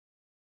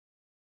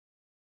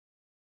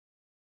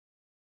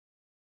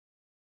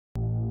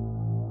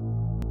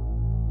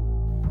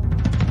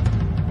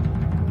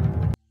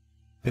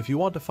If you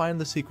want to find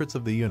the secrets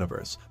of the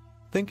universe,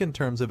 think in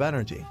terms of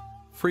energy,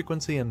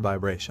 frequency, and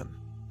vibration.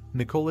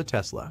 Nikola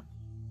Tesla.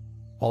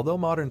 Although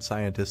modern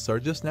scientists are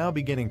just now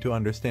beginning to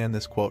understand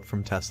this quote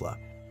from Tesla,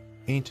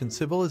 ancient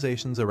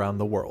civilizations around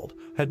the world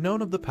had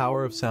known of the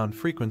power of sound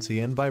frequency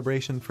and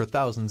vibration for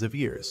thousands of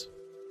years.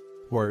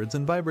 Words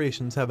and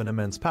vibrations have an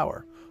immense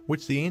power,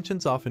 which the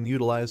ancients often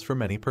utilized for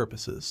many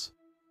purposes.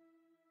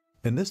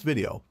 In this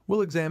video,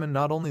 we'll examine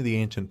not only the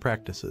ancient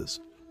practices,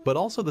 but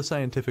also the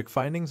scientific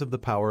findings of the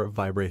power of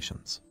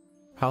vibrations,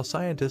 how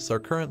scientists are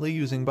currently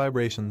using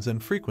vibrations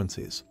and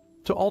frequencies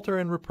to alter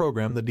and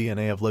reprogram the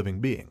DNA of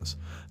living beings,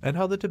 and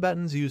how the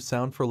Tibetans used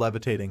sound for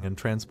levitating and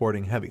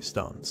transporting heavy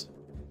stones.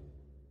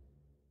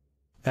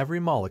 Every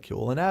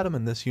molecule and atom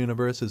in this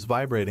universe is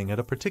vibrating at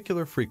a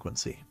particular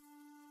frequency.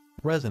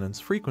 Resonance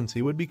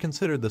frequency would be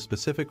considered the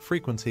specific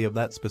frequency of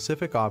that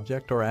specific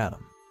object or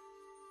atom.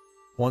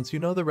 Once you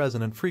know the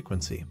resonant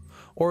frequency,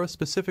 or a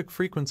specific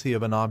frequency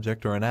of an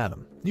object or an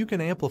atom, you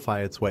can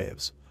amplify its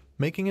waves,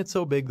 making it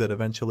so big that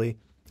eventually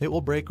it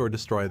will break or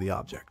destroy the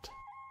object.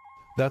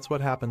 That's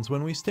what happens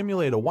when we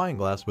stimulate a wine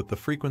glass with the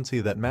frequency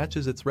that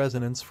matches its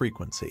resonance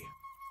frequency.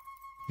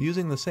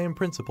 Using the same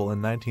principle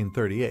in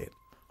 1938,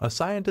 a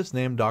scientist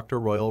named Dr.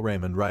 Royal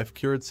Raymond Rife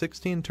cured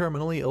 16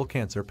 terminally ill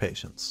cancer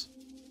patients.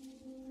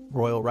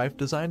 Royal Rife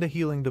designed a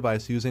healing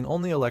device using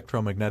only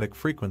electromagnetic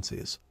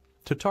frequencies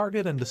to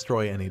target and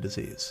destroy any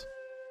disease.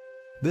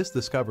 This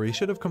discovery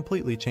should have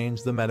completely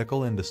changed the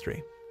medical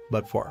industry,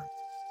 but for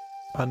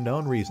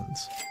unknown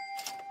reasons,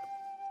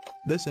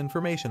 this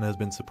information has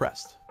been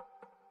suppressed.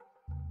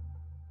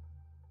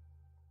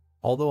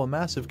 Although a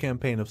massive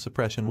campaign of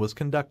suppression was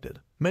conducted,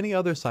 many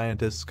other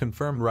scientists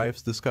confirmed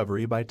Rife's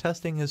discovery by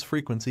testing his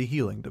frequency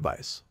healing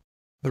device.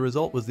 The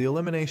result was the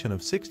elimination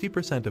of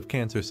 60% of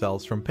cancer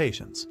cells from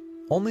patients,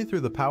 only through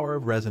the power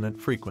of resonant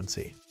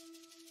frequency.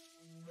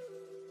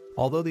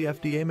 Although the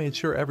FDA made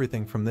sure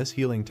everything from this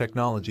healing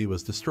technology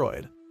was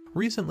destroyed,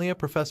 recently a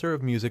professor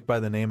of music by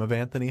the name of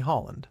Anthony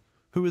Holland,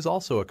 who is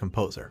also a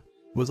composer,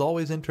 was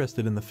always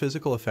interested in the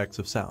physical effects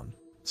of sound,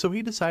 so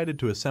he decided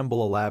to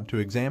assemble a lab to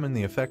examine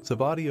the effects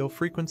of audio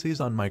frequencies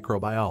on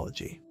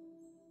microbiology.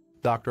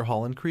 Dr.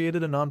 Holland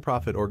created a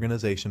non-profit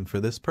organization for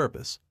this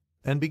purpose,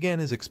 and began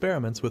his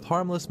experiments with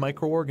harmless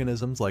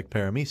microorganisms like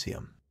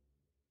paramecium.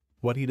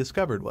 What he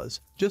discovered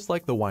was, just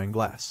like the wine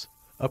glass,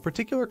 a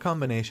particular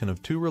combination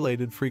of two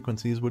related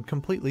frequencies would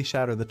completely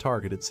shatter the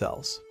targeted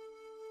cells.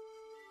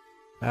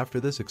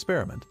 After this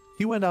experiment,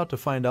 he went out to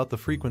find out the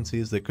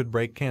frequencies that could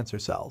break cancer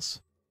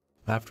cells.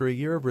 After a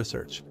year of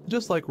research,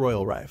 just like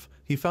Royal Rife,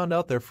 he found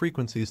out their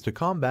frequencies to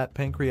combat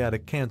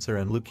pancreatic cancer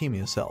and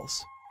leukemia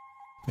cells.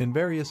 In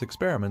various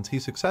experiments, he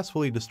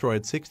successfully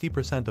destroyed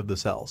 60% of the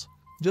cells,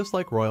 just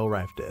like Royal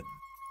Rife did.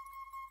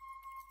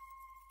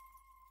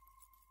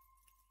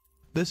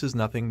 This is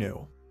nothing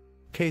new.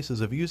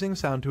 Cases of using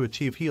sound to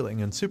achieve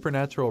healing and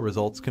supernatural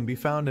results can be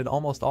found in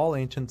almost all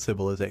ancient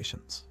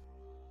civilizations.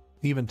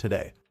 Even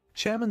today,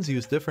 shamans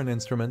use different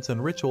instruments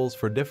and rituals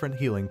for different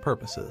healing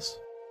purposes.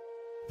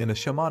 In a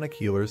shamanic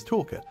healer's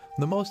toolkit,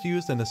 the most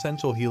used and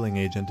essential healing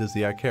agent is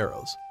the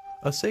ikaros,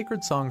 a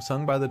sacred song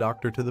sung by the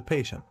doctor to the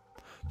patient,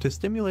 to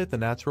stimulate the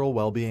natural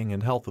well-being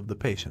and health of the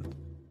patient.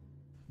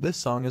 This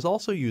song is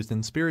also used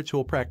in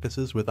spiritual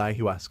practices with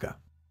ayahuasca.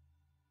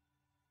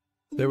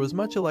 There was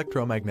much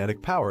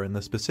electromagnetic power in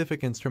the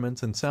specific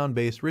instruments and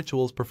sound-based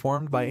rituals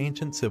performed by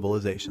ancient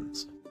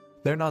civilizations.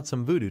 They're not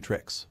some voodoo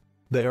tricks.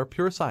 They are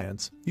pure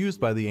science, used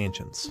by the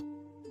ancients.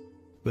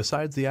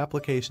 Besides the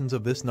applications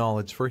of this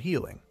knowledge for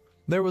healing,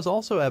 there was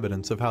also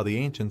evidence of how the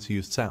ancients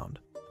used sound,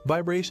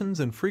 vibrations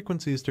and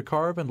frequencies to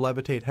carve and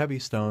levitate heavy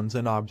stones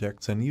and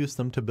objects and use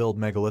them to build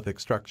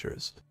megalithic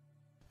structures.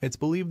 It's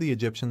believed the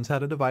Egyptians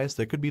had a device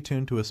that could be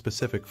tuned to a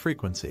specific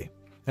frequency,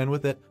 and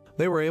with it,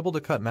 they were able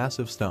to cut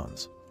massive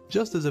stones,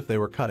 just as if they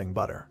were cutting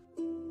butter.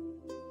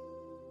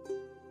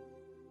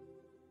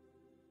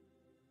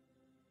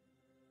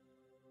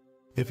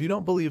 If you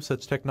don't believe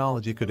such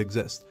technology could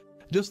exist,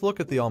 just look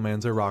at the Al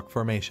Manzar Rock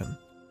Formation,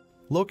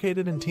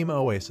 located in Tima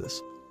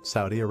Oasis,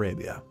 Saudi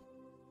Arabia.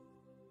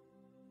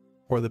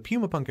 Or the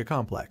Pumapunka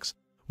Complex,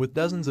 with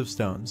dozens of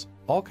stones,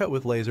 all cut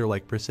with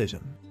laser-like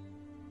precision.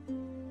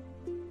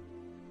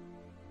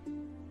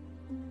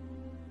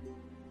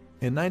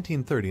 In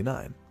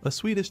 1939, a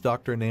Swedish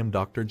doctor named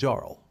Dr.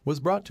 Jarl was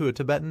brought to a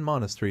Tibetan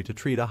monastery to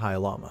treat a High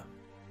Lama.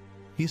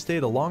 He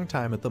stayed a long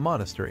time at the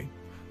monastery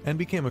and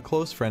became a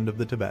close friend of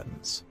the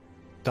Tibetans.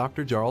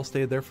 Dr. Jarl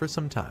stayed there for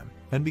some time,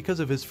 and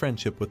because of his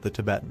friendship with the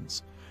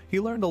Tibetans, he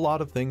learned a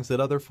lot of things that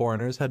other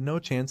foreigners had no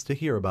chance to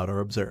hear about or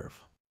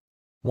observe.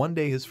 One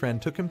day his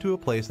friend took him to a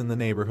place in the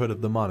neighborhood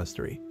of the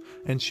monastery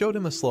and showed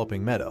him a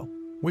sloping meadow,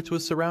 which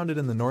was surrounded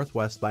in the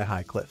northwest by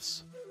high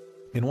cliffs.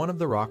 In one of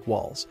the rock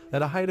walls,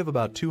 at a height of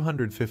about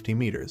 250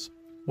 meters,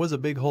 was a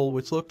big hole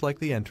which looked like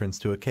the entrance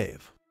to a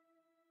cave.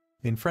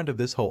 In front of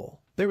this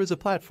hole, there was a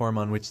platform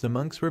on which the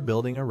monks were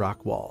building a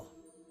rock wall.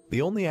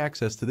 The only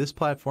access to this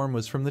platform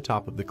was from the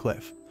top of the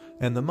cliff,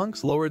 and the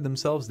monks lowered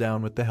themselves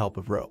down with the help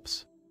of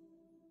ropes.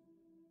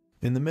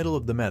 In the middle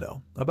of the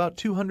meadow, about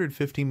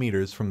 250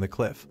 meters from the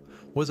cliff,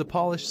 was a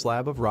polished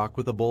slab of rock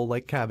with a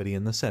bowl-like cavity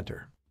in the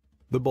center.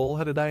 The bowl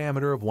had a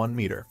diameter of 1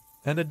 meter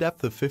and a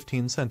depth of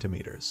 15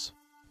 centimeters.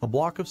 A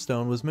block of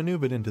stone was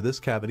maneuvered into this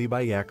cavity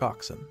by yak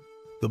oxen.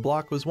 The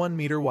block was 1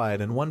 meter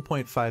wide and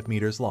 1.5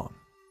 meters long.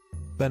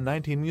 Then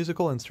 19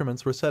 musical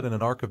instruments were set in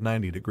an arc of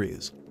 90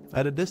 degrees,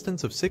 at a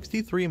distance of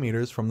 63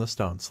 meters from the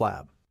stone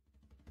slab.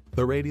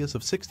 The radius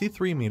of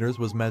 63 meters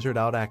was measured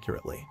out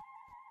accurately.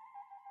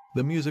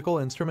 The musical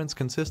instruments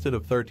consisted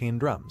of 13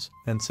 drums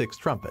and 6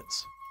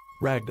 trumpets,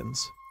 ragdans.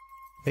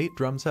 8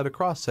 drums had a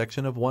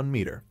cross-section of 1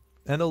 meter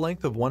and a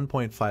length of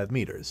 1.5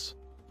 meters.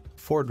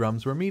 4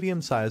 drums were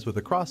medium-sized with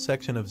a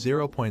cross-section of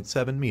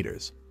 0.7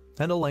 meters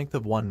and a length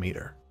of 1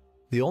 meter.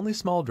 The only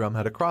small drum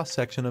had a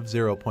cross-section of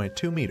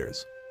 0.2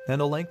 meters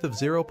and a length of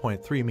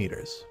 0.3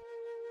 meters.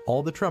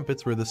 All the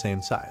trumpets were the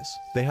same size.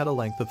 They had a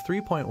length of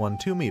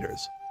 3.12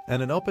 meters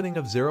and an opening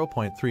of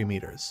 0.3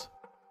 meters.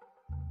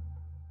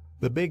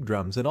 The big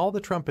drums and all the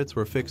trumpets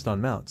were fixed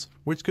on mounts,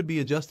 which could be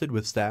adjusted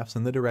with staffs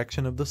in the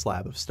direction of the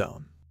slab of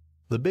stone.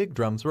 The big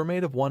drums were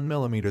made of 1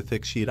 millimeter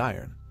thick sheet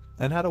iron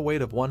and had a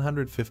weight of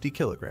 150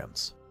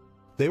 kilograms.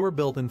 They were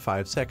built in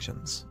 5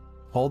 sections.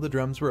 All the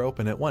drums were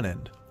open at one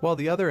end, while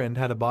the other end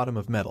had a bottom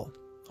of metal,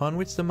 on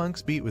which the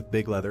monks beat with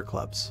big leather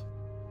clubs.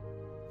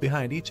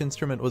 Behind each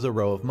instrument was a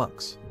row of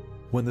monks.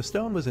 When the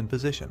stone was in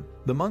position,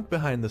 the monk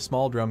behind the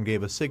small drum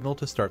gave a signal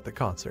to start the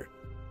concert.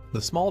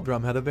 The small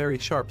drum had a very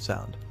sharp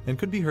sound and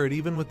could be heard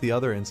even with the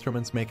other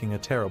instruments making a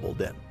terrible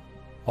din.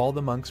 All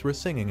the monks were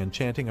singing and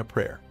chanting a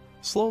prayer,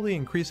 slowly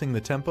increasing the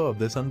tempo of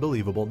this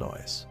unbelievable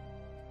noise.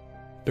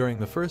 During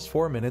the first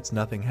 4 minutes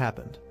nothing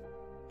happened.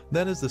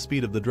 Then as the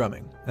speed of the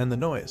drumming and the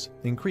noise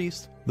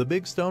increased, the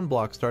big stone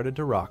block started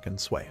to rock and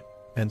sway,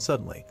 and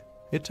suddenly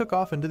it took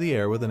off into the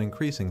air with an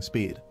increasing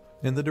speed,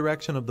 in the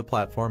direction of the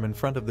platform in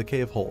front of the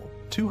cave hole,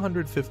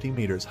 250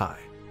 meters high.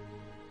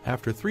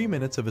 After 3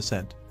 minutes of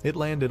ascent, it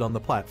landed on the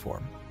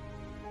platform.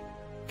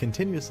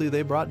 Continuously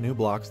they brought new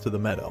blocks to the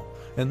meadow,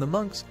 and the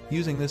monks,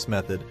 using this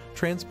method,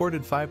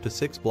 transported 5 to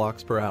 6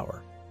 blocks per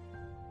hour.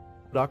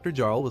 Dr.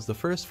 Jarl was the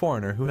first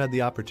foreigner who had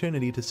the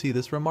opportunity to see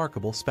this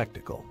remarkable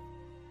spectacle.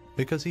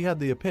 Because he had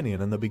the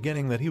opinion in the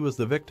beginning that he was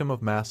the victim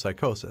of mass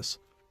psychosis,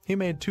 he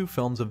made 2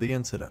 films of the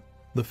incident.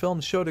 The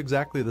films showed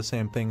exactly the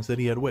same things that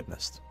he had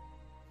witnessed.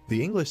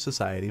 The English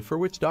society for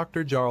which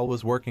Dr. Jarl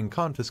was working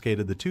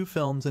confiscated the 2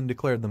 films and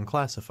declared them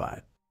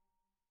classified.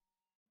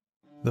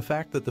 The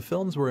fact that the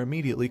films were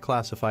immediately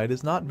classified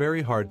is not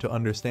very hard to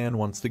understand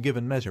once the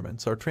given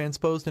measurements are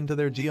transposed into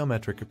their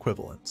geometric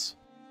equivalents.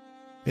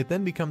 It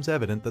then becomes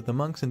evident that the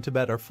monks in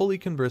Tibet are fully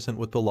conversant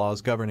with the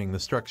laws governing the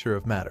structure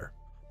of matter,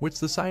 which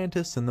the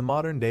scientists in the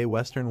modern-day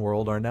Western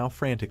world are now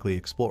frantically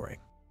exploring.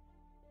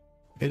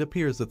 It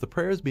appears that the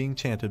prayers being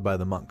chanted by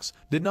the monks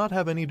did not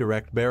have any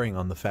direct bearing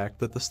on the fact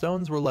that the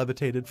stones were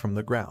levitated from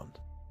the ground.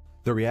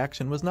 The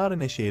reaction was not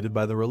initiated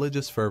by the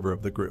religious fervor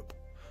of the group,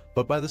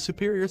 but by the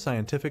superior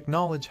scientific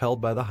knowledge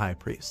held by the high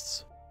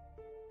priests.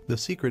 The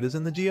secret is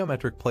in the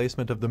geometric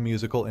placement of the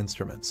musical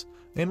instruments,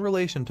 in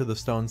relation to the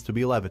stones to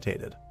be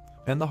levitated,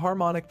 and the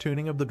harmonic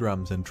tuning of the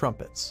drums and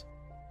trumpets.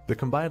 The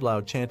combined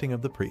loud chanting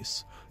of the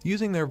priests,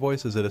 using their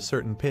voices at a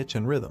certain pitch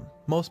and rhythm,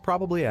 most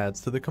probably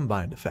adds to the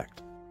combined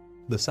effect.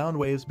 The sound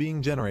waves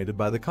being generated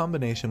by the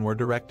combination were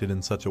directed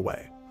in such a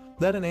way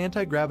that an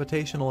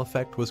anti-gravitational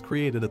effect was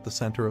created at the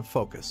center of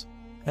focus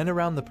and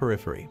around the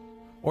periphery,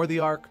 or the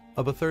arc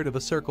of a third of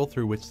a circle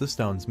through which the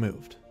stones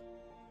moved.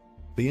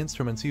 The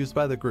instruments used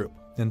by the group,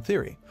 in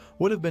theory,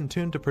 would have been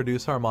tuned to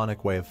produce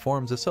harmonic wave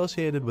forms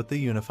associated with the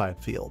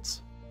unified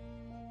fields.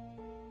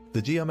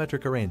 The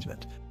geometric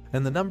arrangement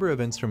and the number of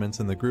instruments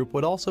in the group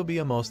would also be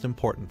a most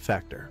important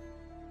factor.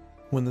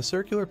 When the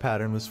circular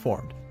pattern was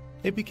formed,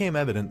 it became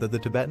evident that the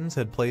Tibetans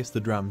had placed the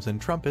drums and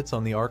trumpets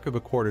on the arc of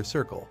a quarter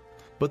circle,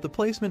 but the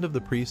placement of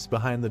the priests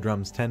behind the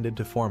drums tended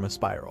to form a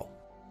spiral.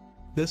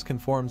 This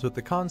conforms with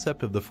the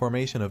concept of the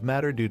formation of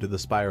matter due to the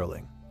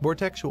spiraling,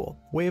 vortexual,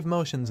 wave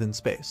motions in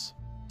space.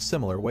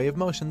 Similar wave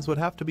motions would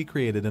have to be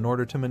created in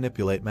order to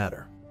manipulate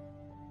matter.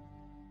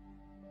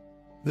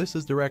 This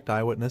is direct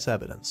eyewitness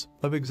evidence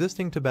of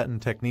existing Tibetan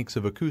techniques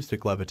of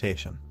acoustic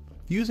levitation,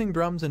 using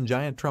drums and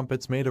giant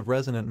trumpets made of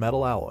resonant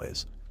metal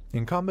alloys,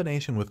 in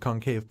combination with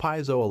concave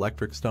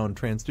piezoelectric stone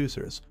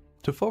transducers,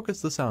 to focus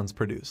the sounds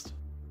produced.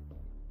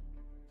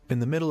 In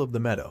the middle of the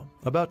meadow,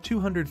 about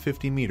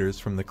 250 meters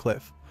from the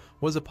cliff,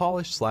 was a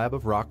polished slab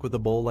of rock with a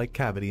bowl-like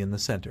cavity in the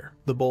center.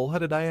 The bowl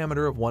had a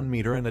diameter of 1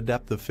 meter and a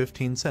depth of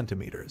 15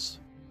 centimeters.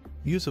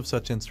 Use of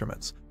such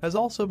instruments has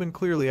also been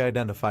clearly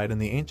identified in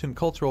the ancient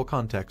cultural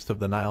context of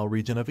the Nile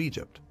region of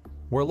Egypt,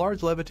 where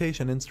large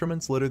levitation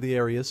instruments litter the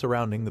area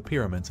surrounding the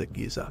pyramids at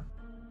Giza.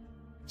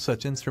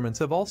 Such instruments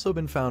have also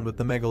been found with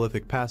the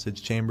megalithic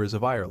passage chambers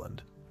of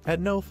Ireland, at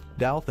Knowth,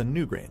 Douth and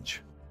Newgrange.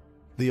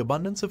 The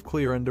abundance of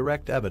clear and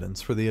direct evidence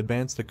for the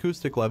advanced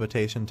acoustic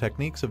levitation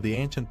techniques of the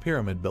ancient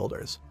pyramid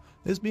builders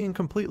is being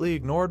completely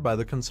ignored by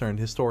the concerned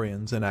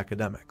historians and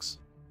academics.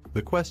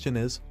 The question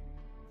is,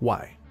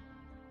 why?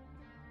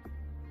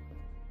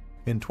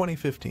 In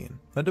 2015,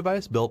 a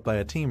device built by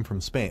a team from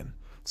Spain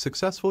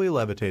successfully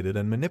levitated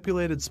and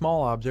manipulated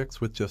small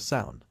objects with just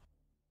sound.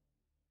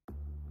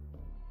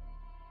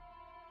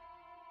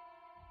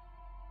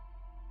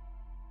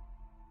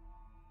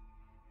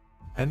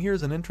 And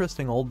here's an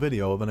interesting old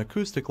video of an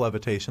acoustic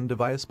levitation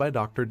device by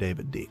Dr.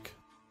 David Deek.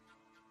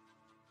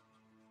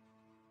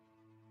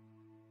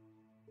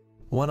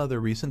 One other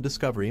recent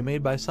discovery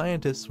made by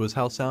scientists was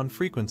how sound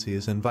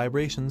frequencies and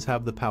vibrations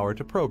have the power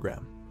to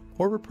program,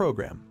 or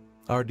reprogram,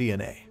 our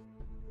DNA.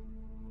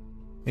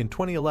 In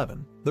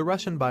 2011, the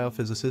Russian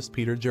biophysicist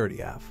Peter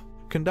Gurdjieff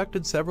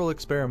conducted several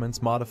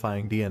experiments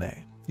modifying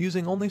DNA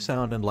using only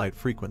sound and light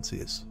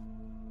frequencies.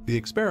 The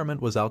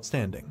experiment was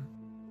outstanding.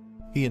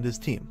 He and his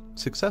team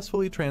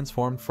successfully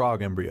transformed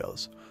frog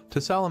embryos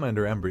to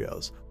salamander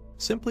embryos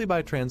simply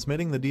by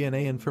transmitting the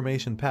DNA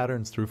information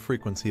patterns through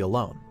frequency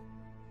alone.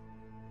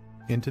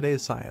 In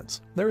today's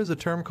science, there is a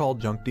term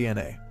called junk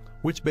DNA,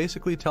 which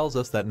basically tells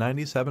us that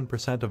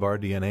 97% of our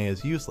DNA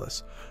is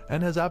useless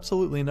and has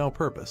absolutely no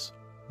purpose.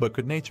 But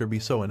could nature be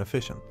so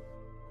inefficient?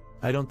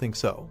 I don't think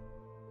so.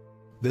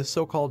 This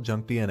so-called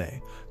junk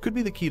DNA could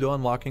be the key to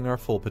unlocking our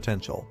full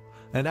potential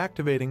and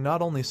activating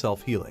not only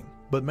self-healing,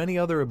 but many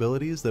other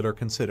abilities that are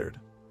considered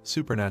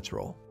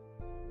supernatural.